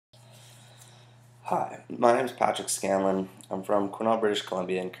Hi, my name is Patrick Scanlan. I'm from Quesnel, British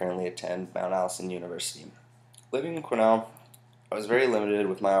Columbia, and currently attend Mount Allison University. Living in Quesnel, I was very limited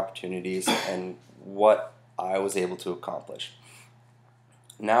with my opportunities and what I was able to accomplish.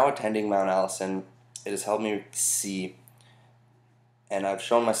 Now attending Mount Allison, it has helped me see, and I've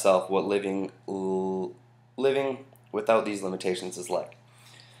shown myself what living without these limitations is like.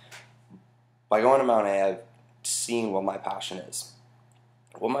 By going to Mount A, I've seen what my passion is.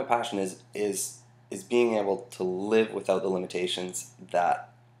 What my passion is being able to live without the limitations that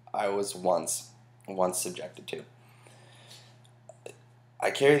I was once subjected to.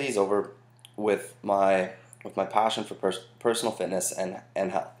 I carry these over with my passion for personal fitness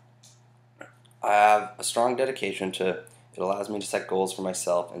and health. I have a strong dedication to it. Allows me to set goals for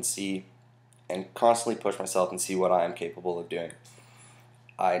myself and constantly push myself and see what I am capable of doing.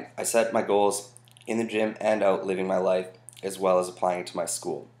 I set my goals in the gym and out living my life, as well as applying it to my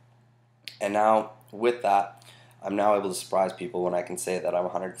school. And now, with that, I'm now able to surprise people when I can say that I'm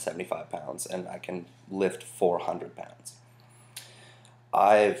 175 pounds and I can lift 400 pounds.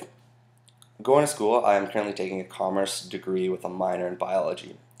 Going to school, I am currently taking a commerce degree with a minor in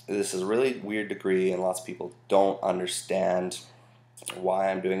biology. This is a really weird degree and lots of people don't understand why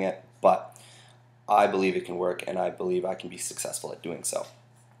I'm doing it, but I believe it can work and I believe I can be successful at doing so.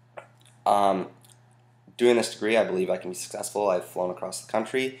 Doing this degree, I believe I can be successful. I've flown across the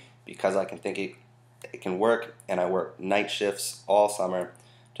country because I can think it can work, and I work night shifts all summer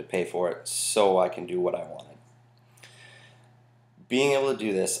to pay for it so I can do what I wanted. Being able to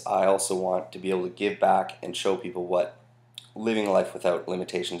do this, I also want to be able to give back and show people what living a life without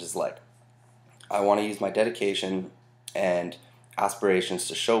limitations is like. I want to use my dedication and aspirations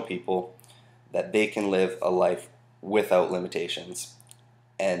to show people that they can live a life without limitations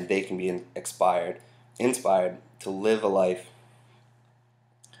and they can be inspired to live a life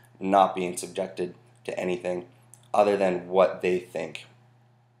not being subjected to anything other than what they think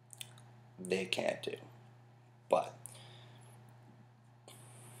they can't do. But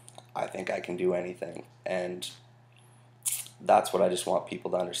I think I can do anything, and that's what I just want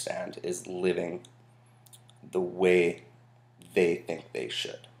people to understand, is living the way they think they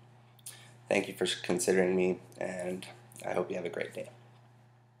should. Thank you for considering me, and I hope you have a great day.